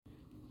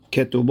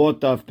Ketubot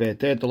Tav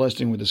Petet. The last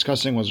thing we're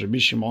discussing was Rabbi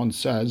Shimon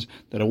says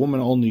that a woman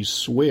only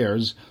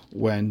swears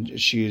when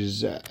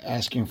she's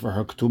asking for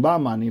her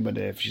ketubah money, but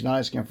if she's not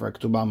asking for her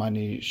ketubah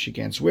money, she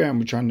can't swear. And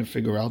we're trying to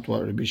figure out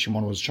what Rabbi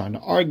Shimon was trying to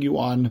argue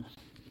on,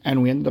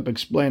 and we ended up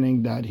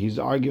explaining that he's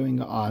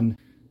arguing on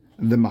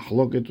the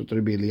mahloket with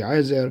Rabbi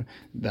Eliezer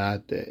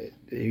that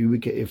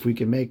if we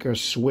can make her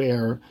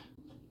swear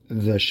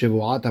the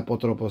shivuat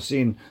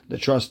apotroposin, the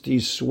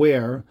trustees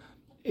swear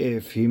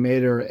if he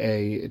made her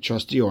a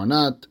trustee or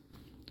not.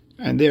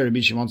 And there, Rabbi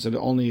Shimon said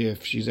only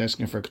if she's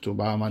asking for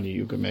ketubah money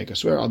you can make her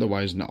swear,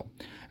 otherwise no.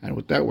 And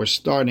with that, we're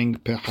starting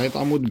Pechet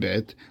Amud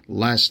Bet,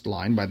 last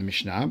line by the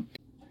Mishnah.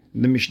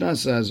 The Mishnah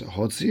says,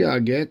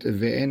 Hotzia get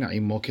ve'en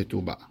imo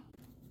ketubah.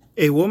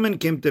 A woman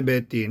came to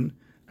Beit Din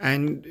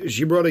and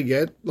she brought a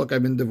get. Look,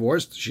 I've been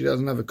divorced. She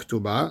doesn't have a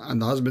ketubah, and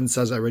the husband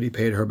says I already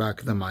paid her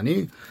back the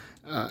money,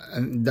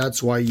 and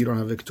that's why you don't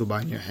have the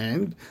ketubah in your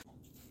hand.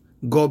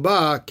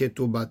 Goba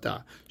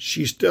ketubata.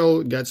 She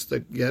still gets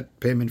the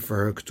get payment for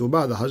her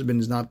ketubah. The husband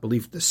is not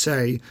believed to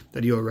say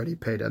that he already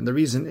paid. And the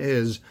reason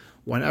is,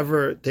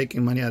 whenever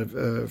taking money out of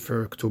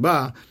for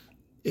ketubah,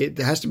 it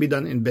has to be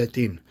done in Beit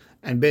Din.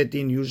 And Beit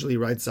Din usually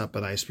writes up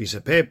a nice piece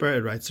of paper,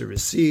 it writes a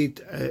receipt,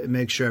 it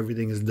makes sure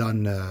everything is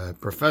done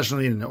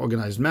professionally in an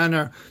organized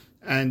manner.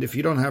 And if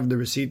you don't have the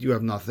receipt, you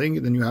have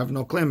nothing, then you have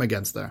no claim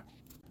against her.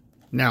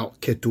 Now,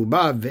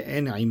 ketubah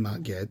ve'en ima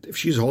get, if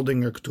she's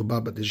holding her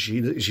ketubah, but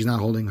she's not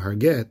holding her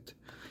get,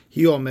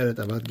 he omeret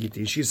abat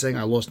giti, she's saying,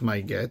 I lost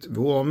my get,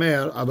 v'hu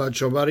omer abat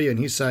shobari, and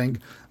he's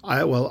saying,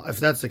 if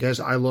that's the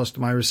case, I lost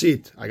my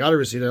receipt. I got a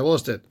receipt, I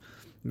lost it.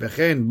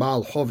 V'chen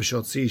baal hov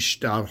shotzi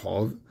shtar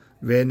hov,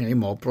 ve'en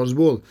imo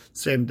prosbul.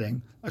 Same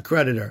thing, a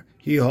creditor.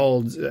 He's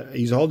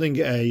holding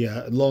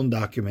a loan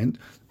document.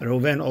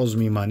 Reuven owes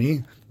me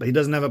money, but he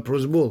doesn't have a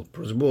prosbul.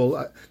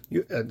 Prosbul,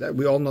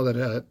 we all know that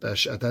at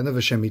the end of a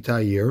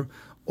Shemitah year,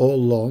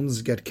 all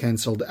loans get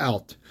cancelled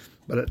out.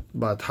 But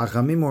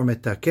Hachamim or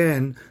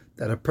Metaken,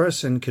 that a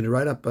person can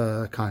write up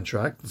a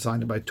contract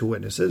signed by two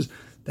witnesses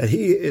that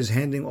he is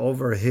handing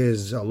over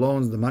his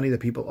loans, the money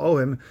that people owe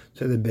him,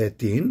 to the Beit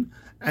Din,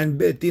 and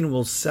Beit Din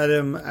will set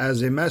him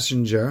as a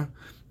messenger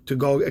to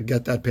go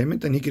get that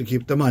payment, and he can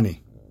keep the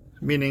money.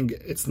 Meaning,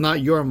 it's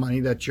not your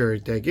money that you're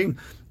taking;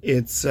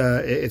 it's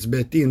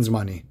Beit Din's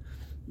money,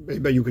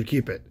 but you could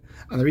keep it.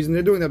 And the reason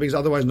they're doing that because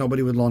otherwise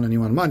nobody would loan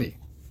anyone money.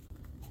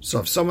 So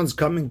if someone's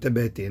coming to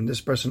Beit Din,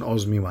 this person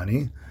owes me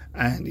money,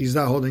 and he's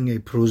not holding a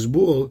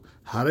prusbul,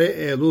 hare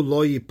elu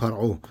lo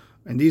yipar'u.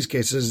 In these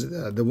cases,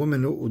 the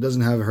woman who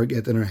doesn't have her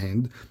get in her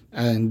hand,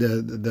 and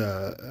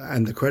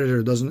the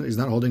creditor is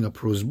not holding a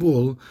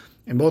prusbul,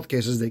 in both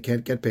cases they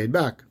can't get paid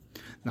back.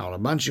 Now,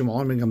 Rabban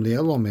Shimon ben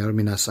Gamliel omer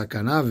min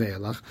hasakana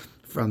ve'elach,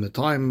 from the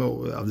time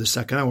of the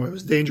sakana where it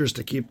was dangerous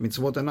to keep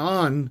mitzvot and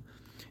on,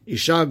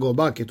 isha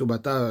goba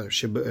ketubata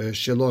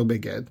shelo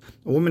beget.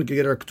 A woman could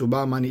get her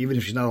ketubah money even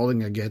if she's not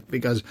holding a get,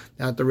 because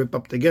they had to rip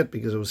up the get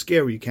because it was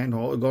scary. You can't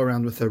go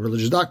around with a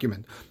religious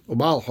document.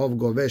 Ubal hov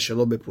gove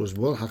shelo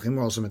beprusbul. Hachim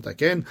also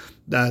metaken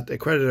that a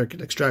creditor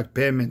can extract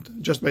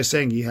payment just by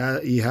saying he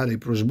had a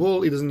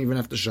prusbul. He doesn't even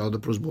have to show the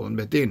prusbul in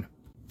Beit Din.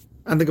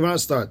 And the Gemara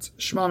starts,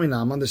 Shema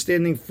Minam,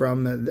 understanding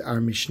from our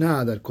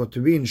Mishnah that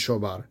Kotuvin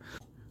Shobar,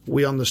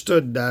 we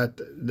understood that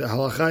the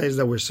halacha is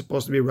that we're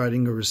supposed to be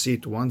writing a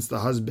receipt. Once the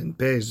husband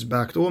pays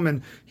back the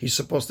woman, he's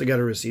supposed to get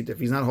a receipt. If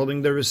he's not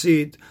holding the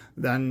receipt,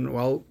 then,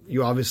 well,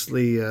 you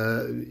obviously,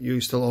 you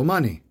still owe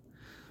money.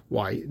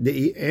 Why?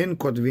 The en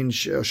kotvin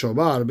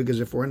shobar, because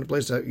if we're in a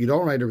place that you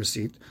don't write a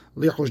receipt,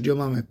 we could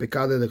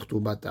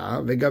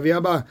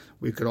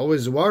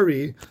always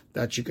worry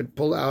that she could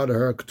pull out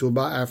her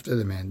ketubah after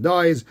the man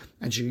dies,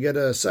 and she could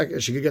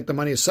get the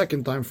money a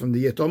second time from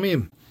the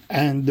yetomim.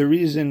 And the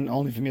reason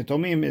only from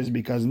yetomim is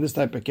because in this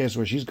type of case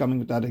where she's coming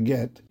without a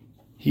get,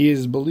 he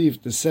is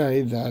believed to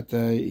say that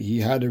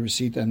he had a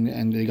receipt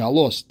and they got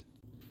lost.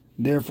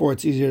 Therefore,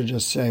 it's easier to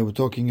just say we're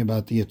talking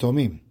about the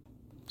yetomim.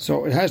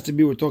 So it has to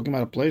be, we're talking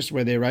about a place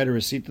where they write a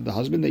receipt to the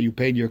husband that you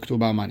paid your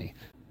ketubah money.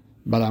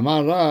 But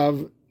Amar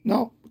Rav,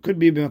 no, could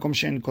be b'makom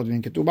she'en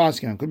kotvin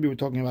ketubah. Could be we're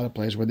talking about a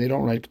place where they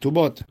don't write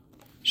ketubot.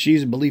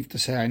 She's believed to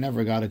say, I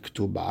never got a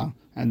ketubah,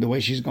 and the way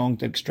she's going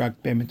to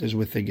extract payment is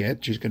with the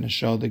get. She's going to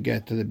show the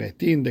get to the Beit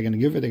Din, they're going to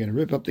give it, they're going to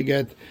rip up the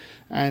get,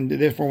 and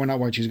therefore we're not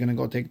worried she's going to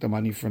go take the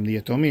money from the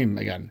yetomim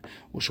again.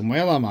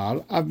 U'Shmuel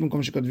Amar, av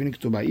b'makom she'kotvin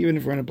ketubah, even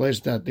if we're in a place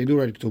that they do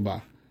write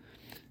ketubah.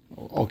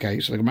 Okay,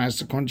 so the Gemara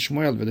is according to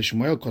Shmuel, but the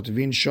Shmuel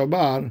kotvin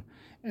shobar,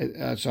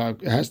 so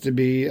it has to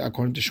be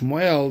according to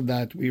Shmuel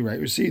that we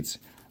write receipts.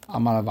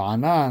 Amar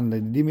Ravanan,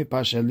 ledimi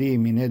pashali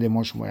minei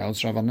demo Shmuel.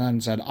 So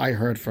Ravanan said, I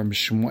heard from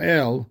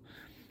Shmuel,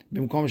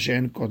 b'mkom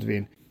she'en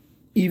kotvin,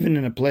 even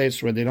in a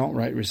place where they don't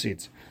write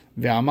receipts.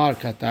 Ve'amar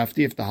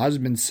katafti, if the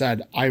husband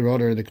said, I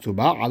wrote her the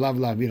ketubah, alav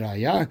lavi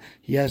raya,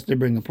 he has to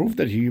bring a proof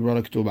that he wrote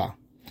a ketubah.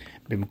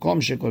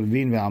 B'mkom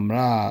she'kotvin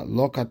ve'amra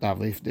lo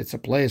katav, if it's a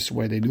place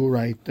where they do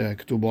write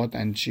ketubot,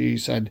 and she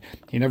said,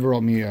 he never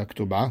wrote me a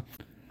ketubah,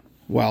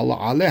 well,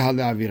 aleha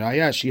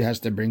le'aviraya, she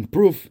has to bring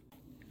proof.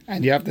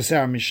 And you have to say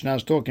our Mishnah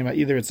is talking about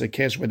either it's a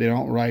case where they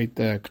don't write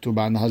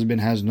ketubah and the husband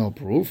has no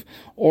proof,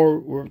 or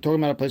we're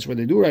talking about a place where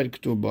they do write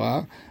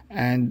ketubah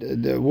and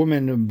the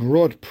woman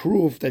brought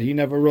proof that he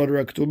never wrote her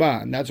a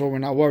ketubah, and that's why we're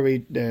not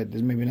worried that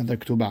there's maybe another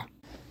ketubah.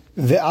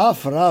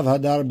 Ve'af Rav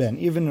Hadar Ben.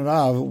 Even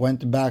Rav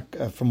went back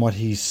from what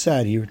he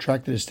said. He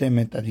retracted his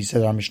statement that he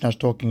said our Mishnah is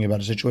talking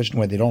about a situation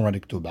where they don't write a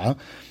ketubah.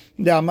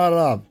 The Amar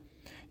Rav.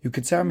 You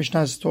could say our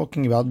Mishnah is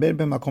talking about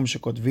whether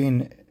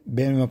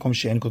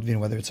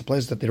it's a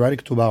place that they write a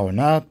ketubah or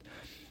not.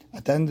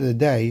 At the end of the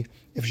day,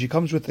 if she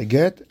comes with a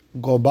get,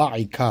 go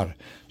ba'ikar.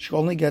 She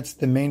only gets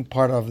the main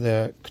part of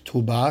the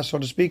ketubah, so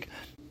to speak,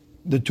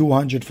 the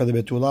 200 for the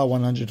betula,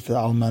 100 for the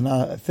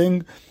almana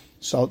thing.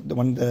 So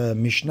when the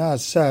Mishnah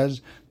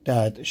says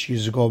that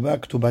she's go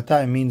back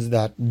ketubata, it means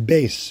that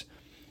base.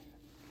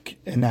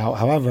 Now,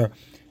 however,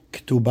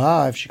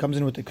 ketubah, if she comes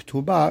in with the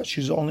ketubah,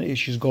 she's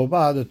go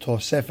ba the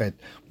tosefet.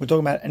 We're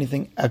talking about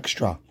anything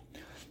extra.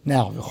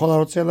 Now,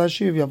 anyone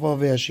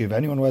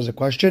who has a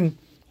question,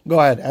 go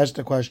ahead, ask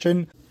the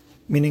question.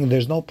 Meaning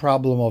there's no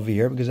problem over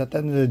here, because at the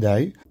end of the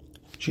day,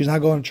 she's not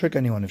going to trick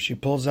anyone. If she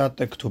pulls out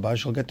the ketubah,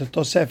 she'll get the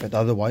tosefet.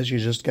 Otherwise,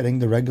 she's just getting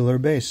the regular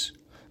base.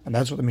 And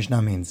that's what the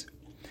Mishnah means.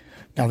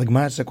 Now, the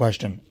Gemara asks the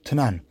question.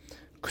 Tanan,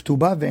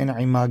 ketubah ve'en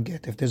ima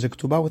get. If there's a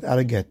ketubah without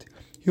a get,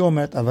 He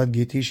omert avad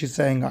giti. She's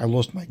saying, I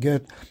lost my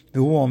get.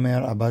 V'hu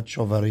omer abad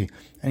shovari.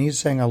 And he's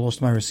saying, I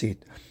lost my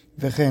receipt.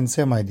 V'chen,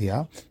 same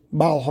idea.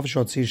 Ba'al hov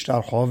shotzi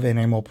shtar hov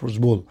ve'en imo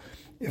prozbul.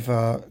 If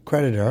a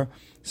creditor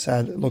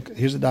said, look,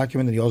 here's a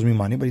document that he owes me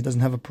money, but he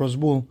doesn't have a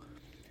prozbul,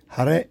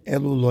 hare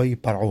elu lo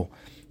yipar'u.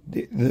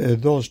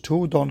 Those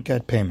two don't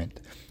get payment.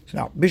 So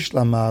now,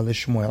 bishlama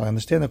l'shmuel. I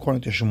understand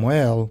according to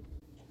Shmuel,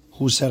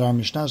 who said our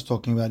Mishnah is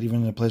talking about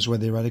even in a place where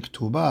they write a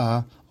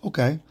ketubah.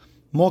 Okay.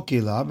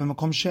 Mokila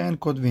b'makom she'en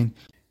kodvin.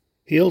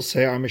 He'll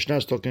say our Mishnah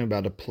is talking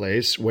about a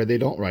place where they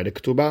don't write a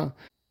ketubah.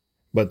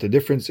 But the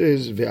difference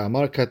is,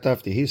 ve'amar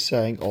katafti, he's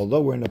saying,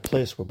 although we're in a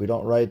place where we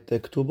don't write the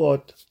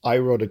ketubot, I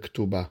wrote a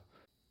ketubah.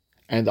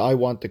 And I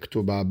want the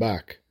ketubah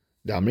back.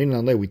 The Amrin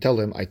Anle, we tell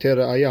him,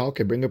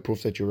 okay, bring a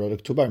proof that you wrote a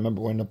ketubah.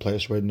 Remember, we're in a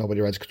place where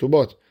nobody writes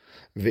ketubot.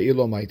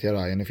 Ve'ilo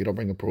ma'iteraya, and if you don't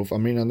bring a proof,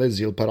 Amrin Anle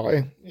zil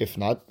para'e. If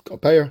not, go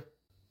pay her.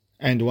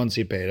 And once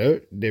he paid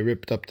her, they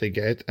ripped up the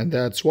get, and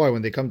that's why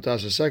when they come to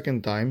us a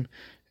second time,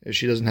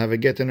 she doesn't have a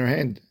get in her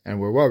hand, and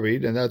we're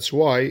worried, and that's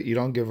why you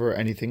don't give her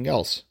anything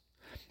else.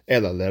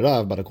 Ela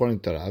le but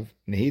according to Rav,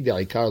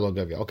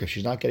 okay,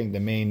 she's not getting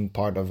the main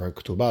part of her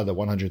ketubah, the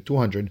 100,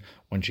 200,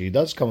 when she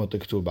does come with the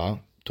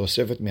ketubah,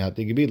 tosefet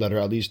mihati gibi, let her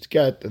at least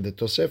get the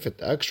tosefet,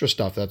 the extra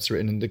stuff that's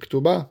written in the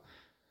ketubah.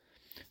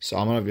 So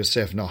Amar of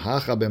Yosef, no,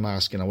 hacha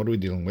b'ma'askina, what are we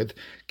dealing with?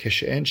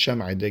 Keshe'en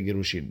sham aidei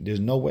girushin. There's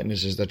no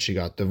witnesses that she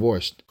got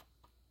divorced.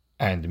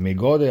 And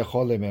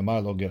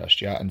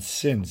and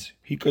since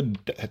he could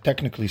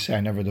technically say I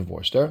never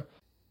divorced her,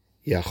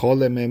 he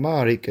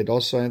could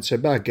also answer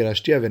back, he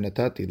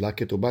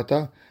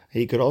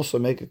could also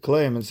make a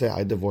claim and say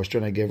I divorced her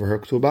and I gave her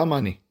ketubah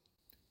money.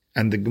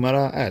 And the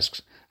Gemara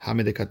asks, now,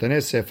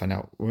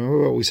 remember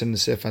what we said in the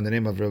Sefer in the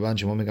name of Rabban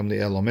Shimon ben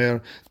Gamliel Omer,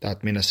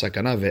 that mina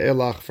sakana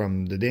ve'elach,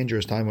 from the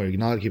dangerous time where you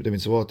cannot keep the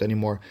mitzvot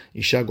anymore,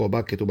 isha go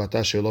bak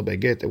ketubata shelo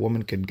beget, a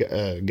woman could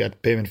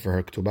get payment for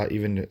her ketubah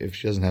even if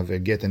she doesn't have a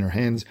get in her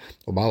hands,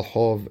 obal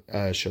hov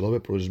shelo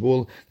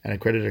bepruzbul, and a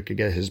creditor could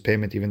get his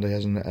payment even though he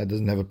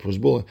doesn't have a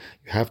pruzbul.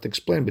 You have to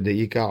explain, but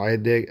the ika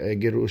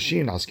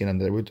gerushin askin,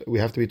 we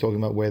have to be talking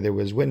about where there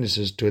was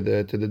witnesses to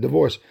the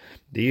divorce.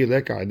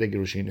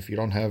 If you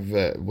don't have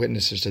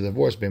witnesses to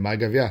divorce,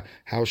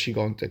 how is she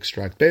going to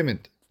extract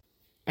payment?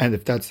 And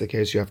if that's the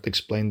case, you have to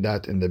explain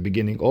that in the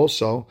beginning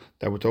also,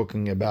 that we're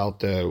talking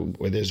about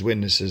where there's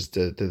witnesses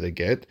to the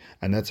get,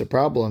 and that's a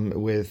problem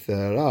with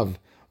Rav.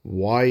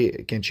 Why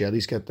can't she at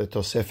least get the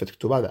tosefet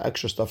ketubah, the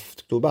extra stuff of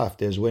ketubah? If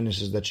there's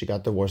witnesses that she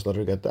got divorced, let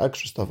her get the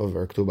extra stuff of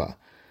her ketubah.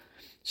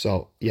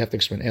 So you have to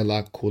explain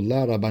Ela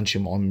Kula Rabban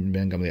Shimon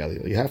ben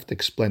Gamliel. You have to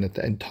explain that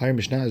the entire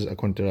Mishnah is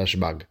according to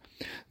Rashbag.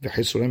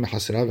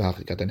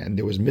 And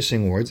there was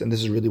missing words, and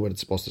this is really what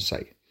it's supposed to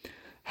say.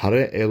 A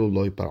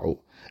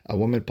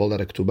woman pulled out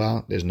a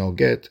ketubah, there's no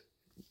get,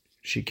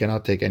 she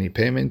cannot take any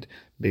payment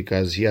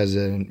because he has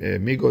a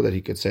migo that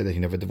he could say that he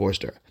never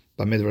divorced her.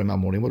 But what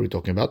are we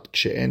talking about?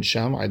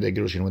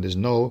 When there's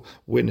no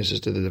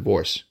witnesses to the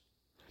divorce.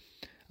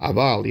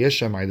 But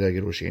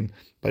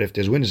if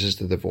there's witnesses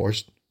to the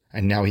divorce,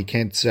 and now he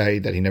can't say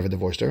that he never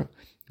divorced her,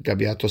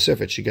 Gabia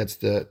Tosefet, she gets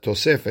the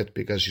Tosefet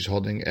because she's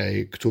holding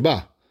a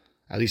ketubah.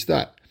 At least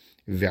that.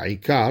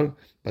 Ve'ikar,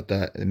 but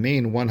the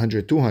main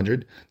 100,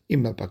 200,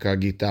 Imma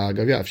Pakagita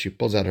Gavia. If she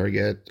pulls out her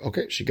get,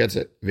 okay, she gets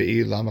it.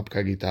 Ve'i Lama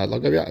Pakagita La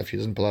Gavia. If she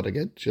doesn't pull out a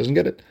get, she doesn't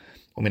get it.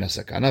 And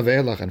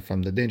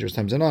from the dangerous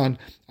times and on,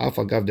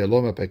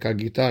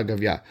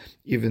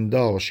 even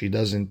though she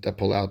doesn't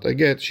pull out a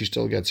get, she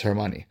still gets her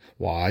money.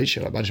 Why?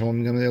 Rabban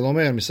Shimon ben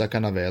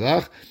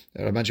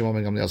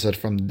Gamliel said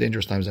from the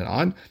dangerous times and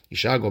on,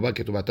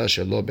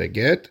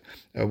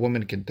 a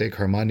woman can take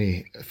her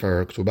money for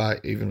her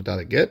ketubah even without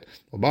a get,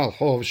 and a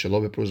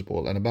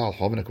Baal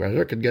Hov and a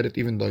creditor could get it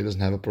even though he doesn't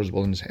have a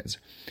pruzbul in his hands.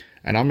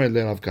 And Amr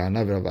le Rav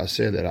Kahana v'Rav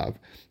Aseh le Rav.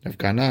 Rav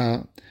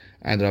Kahana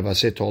and Rav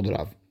Aseh told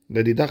Rav,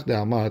 Ledidach de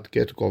Amat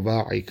get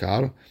kova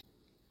ikar.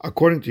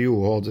 According to you,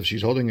 who holds if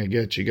she's holding a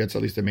get, she gets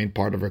at least the main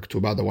part of her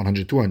ketubah, the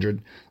 100,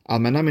 200.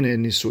 Almana min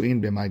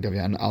nisuin b'may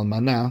gavya. An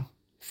almana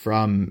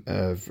from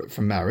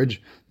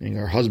marriage, meaning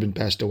her husband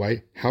passed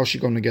away. How is she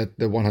going to get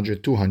the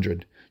 100,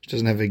 200? She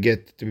doesn't have a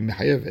get to be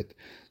mechayevet.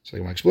 So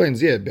he explains,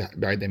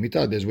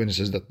 there's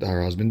witnesses that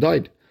her husband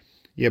died.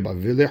 Yeah, but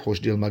maybe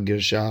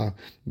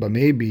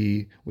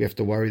we have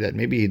to worry that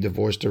maybe he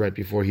divorced her right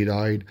before he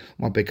died,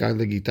 and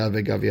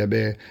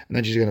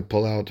then she's going to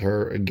pull out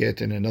her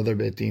get in another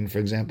betin, for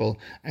example,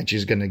 and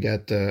she's going to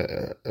get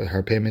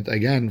her payment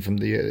again from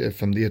the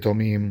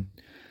yatomim.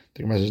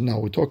 The Gemara says, no,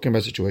 we're talking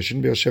about a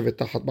situation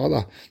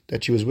that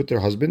she was with her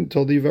husband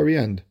till the very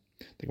end.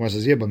 The Gemara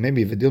says, yeah, but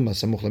maybe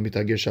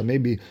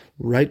maybe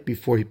right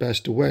before he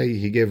passed away,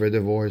 he gave her a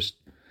divorce.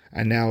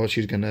 And now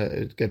she's going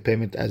to get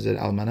payment as an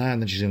almana,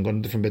 and then she's going to go to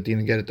a different betin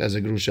and get it as a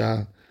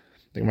grusha.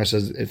 The Gemara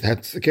says, if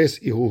that's the case,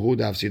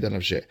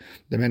 the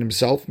man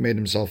himself made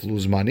himself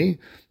lose money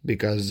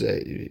because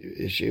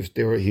she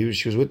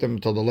was with him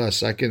until the last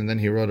second, and then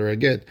he wrote her a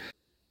get.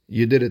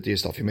 You did it to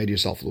yourself. You made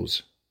yourself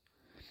lose.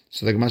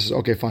 So the Gemara says,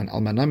 okay, fine.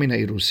 Almana mina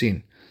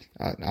irusin.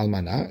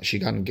 Almana, she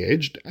got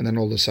engaged, and then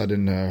all of a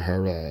sudden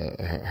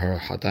her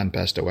hatan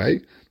passed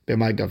away.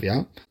 B'may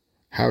gavya.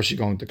 How is she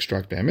going to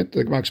extract payment?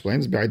 The Gemara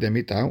explains, we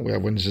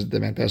have witnesses the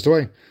man passed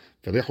away.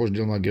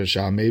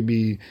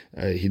 Maybe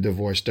he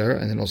divorced her,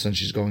 and then all of a sudden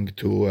she's going to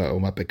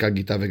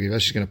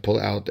she's going to pull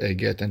out a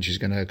get and she's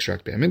going to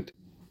extract payment.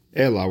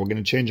 Ela, we're going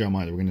to change our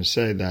mind. We're going to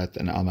say that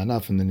an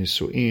almanah from the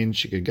nisuin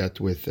she could get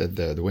with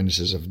the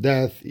witnesses of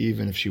death,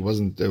 even if she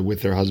wasn't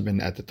with her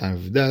husband at the time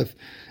of death.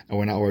 And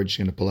we're not worried she's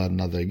going to pull out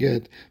another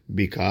get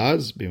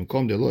because in a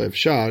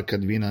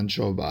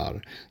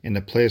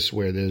place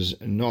where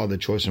there's no other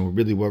choice and we're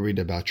really worried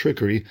about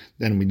trickery,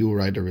 then we do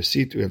write a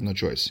receipt. We have no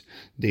choice.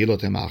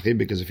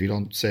 Because if you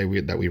don't say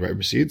that we write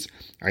receipts,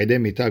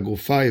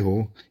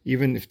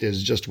 even if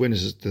there's just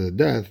witnesses to the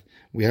death,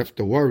 we have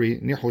to worry.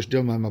 Maybe she's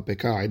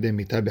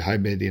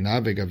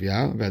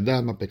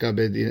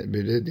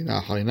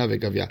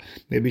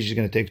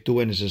going to take two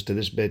witnesses to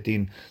this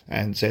betin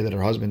and say that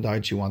her husband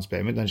died, she wants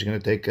payment. Then she's going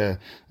to take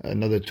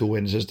another two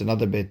witnesses to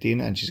another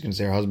betin and she's going to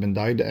say her husband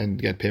died and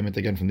get payment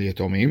again from the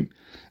yatomim.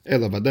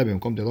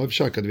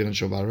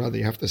 Rather,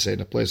 you have to say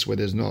in a place where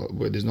there's no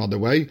other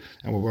way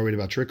and we're worried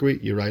about trickery,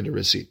 you write a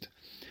receipt.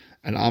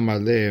 And Amar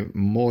le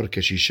mor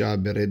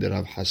keshisha bered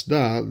Rav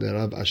Hasda le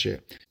Rav Asher.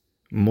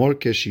 Mor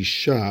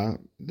Keshisha,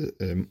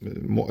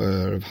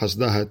 Rav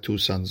Hasda had two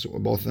sons,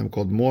 both of them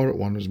called Mor.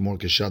 One was Mor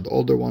Keshisha, the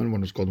older one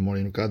was called Mor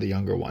Yenuka, the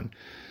younger one.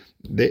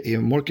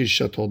 Mor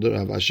Keshisha told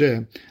Rav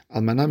Asher,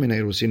 Almana min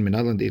Irusin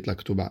minalan deit la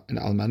ktuba. An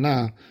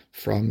Almana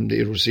from the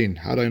Irusin.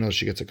 How do I know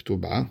she gets a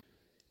ktuba?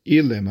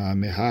 Ilema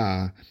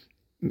meha.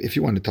 If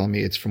you want to tell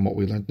me it's from what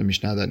we learned in the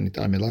Mishnah that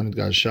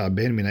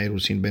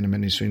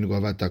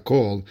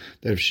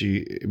if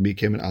she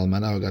became an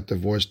almana or got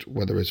divorced,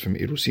 whether it's from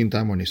irusin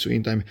time or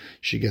nisuin time,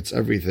 she gets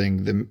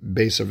everything, the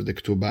base of the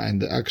ketubah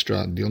and the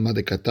extra. Dilma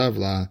de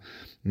katavla.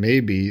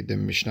 Maybe the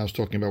Mishnah was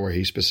talking about where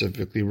he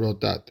specifically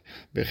wrote that.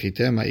 If you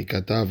want to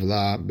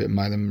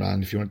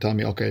tell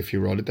me, okay, if he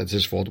wrote it, that's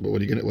his fault. But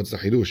what's the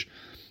chidush?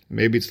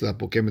 Maybe it's la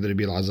pokem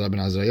Rabbi Elazar ben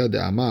Azariah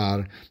de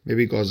Amar.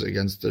 Maybe it goes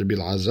against Rabbi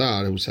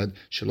Elazar who said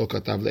shelo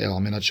katav le'el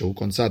almenat shehu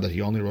konsa, that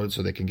he only wrote it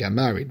so they can get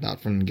married, not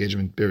from an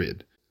engagement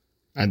period.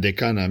 And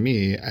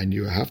dekanami, and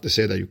you have to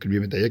say that you could be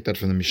medayek that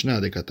from the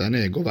Mishnah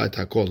dekatane govayt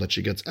hakol, that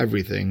she gets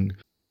everything.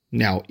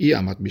 Now, if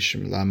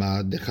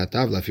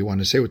you want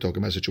to say we're talking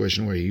about a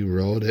situation where he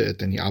wrote it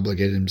and he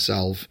obligated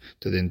himself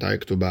to the entire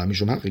ketubah,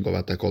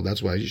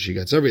 that's why she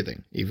gets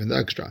everything, even the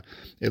extra.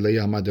 But if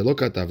you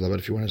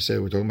want to say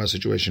we're talking about a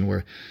situation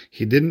where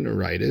he didn't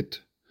write it,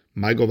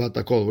 what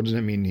does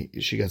that mean?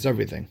 She gets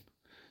everything.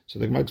 So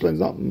the Gemara explains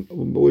that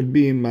would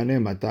be maneh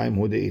matayim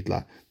hu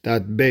deitla.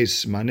 That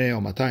base maneh or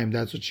matayim,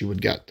 that's what she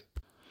would get.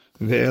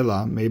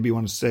 Ve'ela, maybe you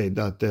want to say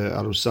that the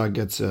arusa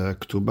gets a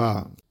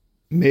ketubah.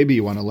 Maybe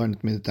you want to learn it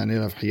from the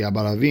Tanir of Hiya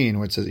Baravin,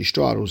 where it says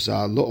Ishto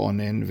Arusa lo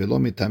onen velo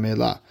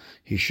mitamela.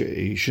 He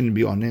shouldn't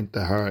be onen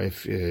to her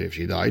if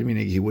she died,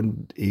 meaning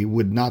he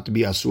would not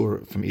be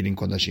asur from eating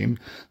kodashim.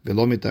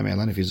 Velo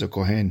mitamela, if he's a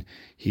kohen,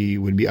 he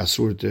would be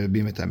asur to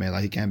be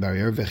mitamela. He can't marry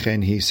her.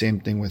 Vechen, he same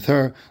thing with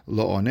her.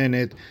 Lo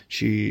onenet,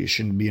 she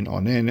shouldn't be an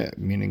onen,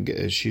 meaning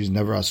she's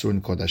never asur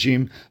in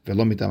kodashim.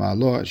 Velo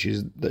mitamela,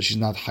 she's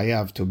not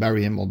hayav to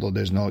bury him, although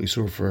there's no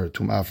isur for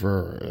tumah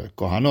for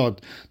kohanot,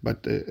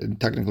 but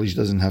technically she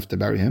doesn't have to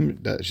bury him.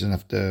 She doesn't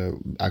have to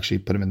actually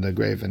put him in the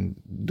grave and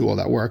do all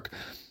that work.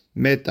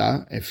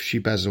 Meta, if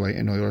she passes away,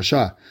 in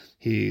Yorasha,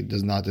 he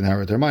does not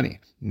inherit her money.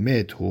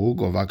 Methu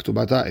gova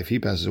ktubata, if he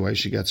passes away,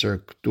 she gets her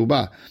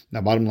ktubah. Now,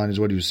 bottom line is,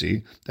 what do you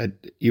see? That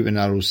even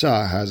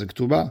Arusa has a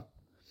ktubah.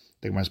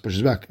 The Gemara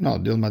pushes back. No,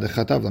 Dilma de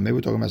Chatavla. Maybe we're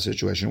talking about a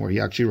situation where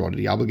he actually wrote it.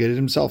 He obligated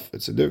himself.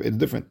 It's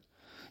different.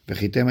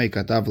 If you want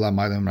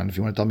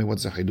to tell me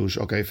what's the chidush,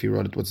 okay, if he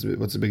wrote it, what's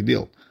the big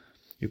deal?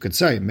 You could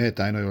say, you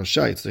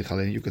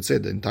could say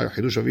the entire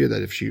Hidush over here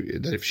that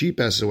if she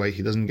passes away,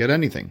 he doesn't get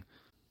anything.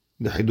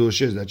 The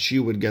Hidush is that she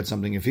would get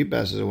something if he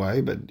passes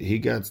away, but he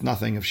gets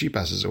nothing if she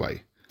passes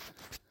away.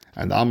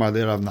 And Amar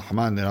de Rav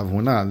Nachman, de Rav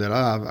Huna, de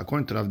Rav,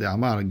 according to Rav de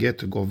Amar, get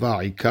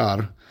gova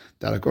ikar,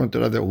 that according to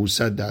Rav who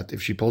said that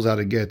if she pulls out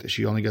a get,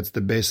 she only gets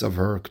the base of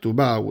her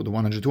ketubah, with the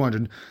 100,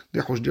 200,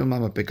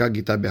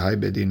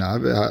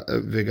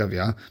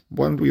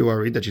 won't we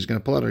worried that she's going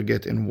to pull out her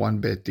get in one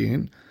bet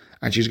din,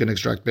 and she's going to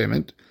extract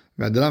payment?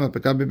 And then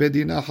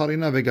she's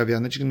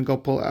going to go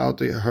pull out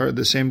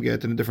the same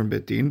get in a different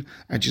bet din,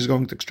 and she's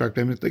going to extract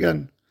payment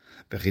again.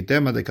 And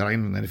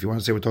if you want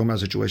to say we're talking about a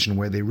situation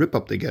where they rip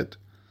up the get,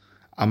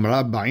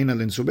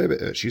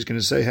 she's going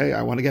to say, hey,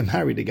 I want to get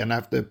married again. I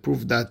have to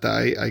prove that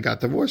I got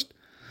divorced.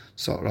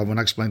 So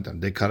Ravuna explained to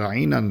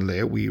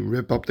them, we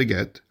rip up the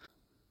get,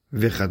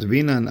 and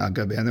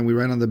then we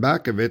write on the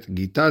back of it,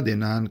 Gita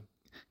dinan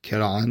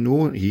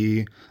kera'anu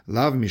hi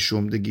lav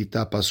mishum de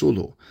gita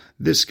pasulu.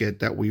 This get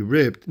that we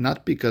ripped,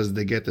 not because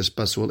the get is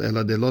pasul,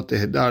 ela de lo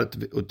tehdart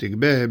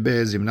utigbe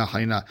be zimna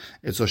hayna.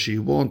 It's so she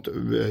won't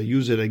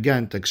use it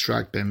again to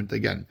extract payment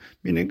again.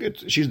 Meaning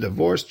she's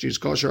divorced, she's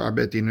kosher, our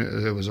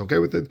betin was okay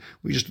with it.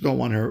 We just don't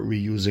want her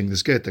reusing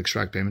this get to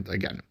extract payment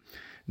again.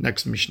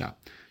 Next Mishnah.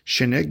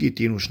 Shene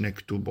gitin ushne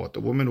ktubot.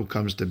 A woman who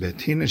comes to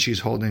betin and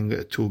she's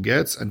holding 2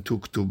 gets and 2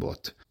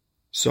 ktubot.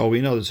 So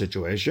we know the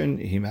situation.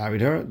 He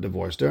married her,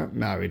 divorced her,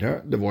 married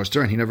her, divorced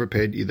her, and he never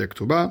paid either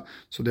ketubah.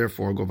 So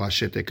therefore, gova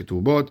shete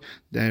ketubot.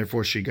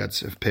 Therefore, she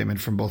gets payment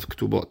from both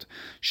ketubot.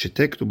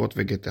 Shete ketubot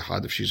veget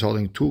ehad. If she's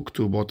holding 2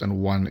 ketubot and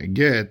 1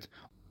 get,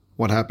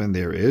 what happened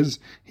there is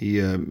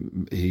he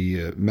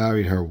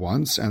married her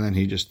once, and then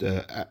he just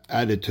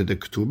added to the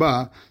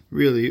ketubah.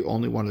 Really,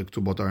 only one of the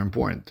ketubot are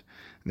important.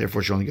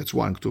 Therefore, she only gets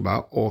 1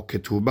 ketubah, or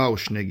ketubah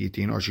ushne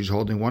gitin, or she's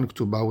holding 1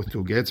 ketubah with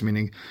 2 gets,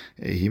 meaning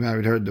he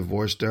married her,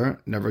 divorced her,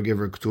 never gave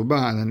her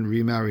ketubah, and then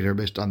remarried her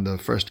based on the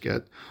first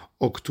get,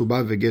 or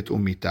ketubah veget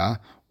umita,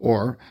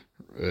 or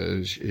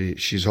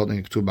she's holding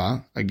a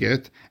ketubah, a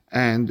get,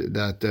 and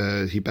that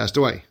he passed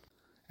away.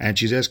 And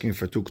she's asking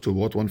for 2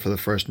 ketubot, one for the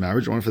first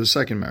marriage, one for the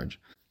second marriage.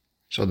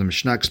 So the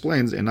Mishnah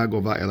explains, Ena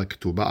gova ela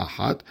ketubah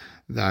ahat,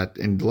 that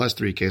in the last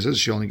 3 cases,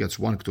 she only gets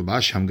 1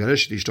 ketubah.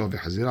 Shamgaresh ishto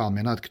v'chazira al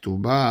menat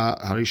ketubah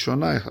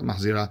harishona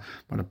mahzira.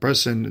 When a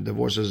person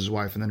divorces his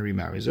wife and then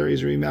remarries her,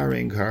 he's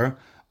remarrying her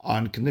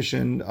on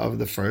condition of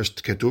the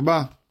first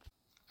ketubah.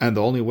 And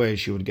the only way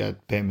she would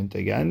get payment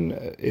again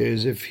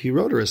is if he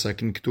wrote her a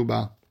second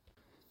ketubah.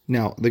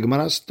 Now, the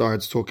Gemara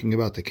starts talking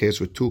about the case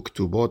with 2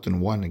 ketubot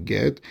and 1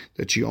 get,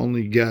 that she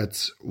only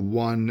gets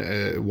one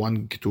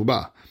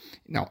ketubah.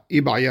 Now,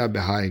 ibaya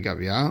behai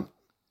gavya.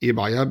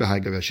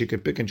 She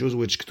could pick and choose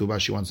which ketubah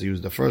she wants to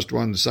use. The first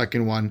one, the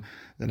second one.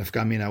 Then if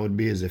kamina would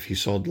be as if he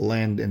sold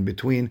land in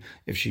between.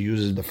 If she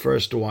uses the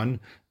first one,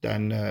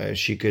 then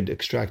she could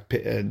extract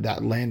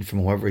that land from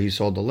whoever he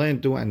sold the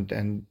land to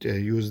and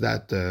use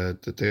that to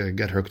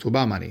get her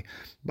ketubah money.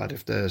 But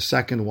if the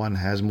second one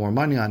has more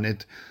money on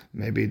it,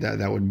 maybe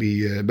that would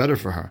be better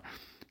for her.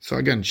 So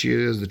again, she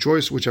has the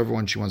choice, whichever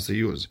one she wants to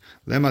use.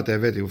 It sounds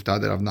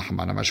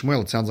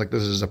like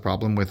this is a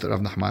problem with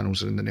Rav Nachman, who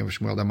said in the name of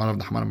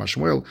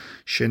Shmuel,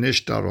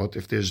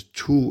 if there's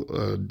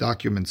 2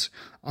 documents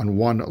on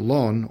one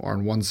loan or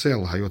on one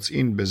sale,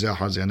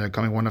 and they're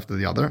coming one after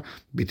the other,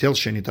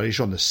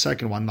 the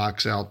second one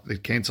knocks out,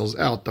 it cancels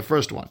out the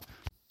first one.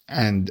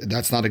 And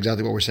that's not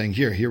exactly what we're saying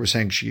here. Here we're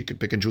saying she could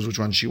pick and choose which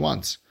one she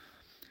wants.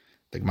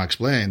 The Gemara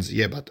explains,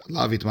 but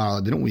Lavit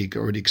Mara, didn't we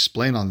already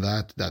explain on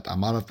that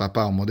Amar Rav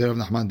Papa, Model Rav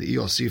Nachman, the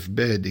Yosif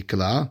be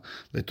dikla,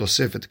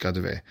 letosefet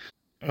kadve.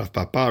 Rav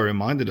Papa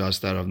reminded us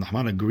that Rav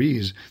Nachman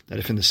agrees that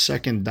if in the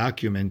second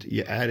document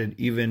you added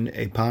even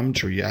a palm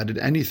tree, you added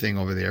anything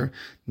over there,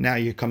 now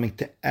you're coming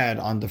to add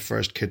on the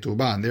first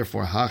ketubah, and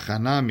therefore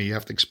hachanami, you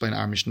have to explain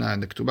our Mishnah,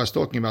 and the ketubah is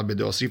talking about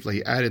bedosifla,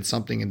 he added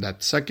something in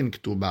that second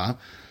ketubah,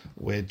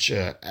 which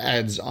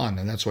adds on,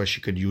 and that's why she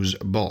could use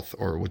both,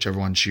 or whichever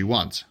one she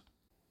wants.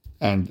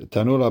 And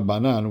Tanura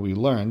Banan, we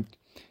learned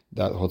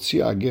that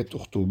Hotzia get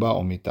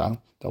uchtubah omita.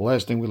 The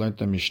last thing we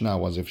learned in Mishnah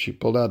was if she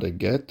pulled out a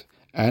get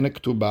and a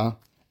ketubah,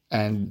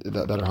 and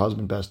that her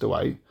husband passed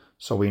away.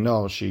 So we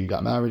know she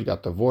got married,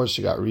 got divorced,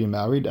 she got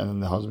remarried, and then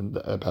the husband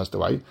passed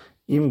away.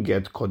 Im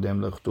get kodem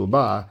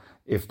lechtubah.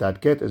 If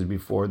that get is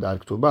before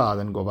that ketubah,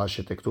 then gova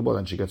shete ketubot,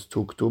 and she gets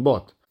 2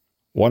 ketubot.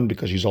 One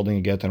because she's holding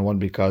a get, and one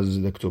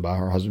because the ketubah,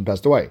 her husband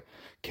passed away.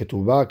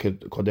 Ketubah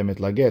kodemet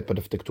laget, but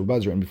if the ketubah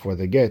is written before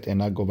the get, and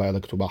not gova ela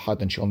ketubah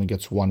hat, and she only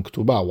gets 1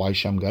 ketubah. Why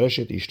sham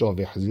gareshet ishto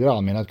v'chazira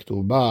al menat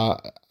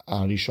ketubah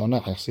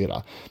rishona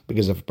hachzira?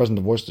 Because if a person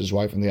divorced his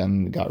wife and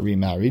then got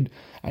remarried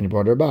and he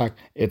brought her back,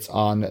 it's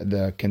on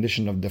the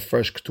condition of the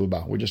first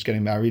ketubah. We're just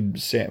getting married, we're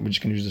just going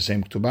to use the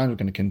same ketubah, and we're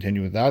going to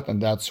continue with that,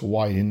 and that's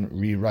why he didn't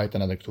rewrite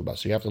another ketubah.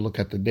 So you have to look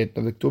at the date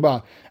of the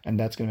ketubah, and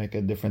that's going to make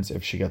a difference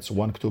if she gets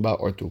 1 ketubah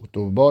or 2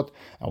 ketubot.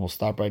 And we'll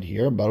stop right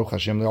here. Baruch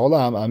Hashem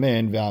le'olam.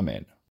 Amen ve'amen.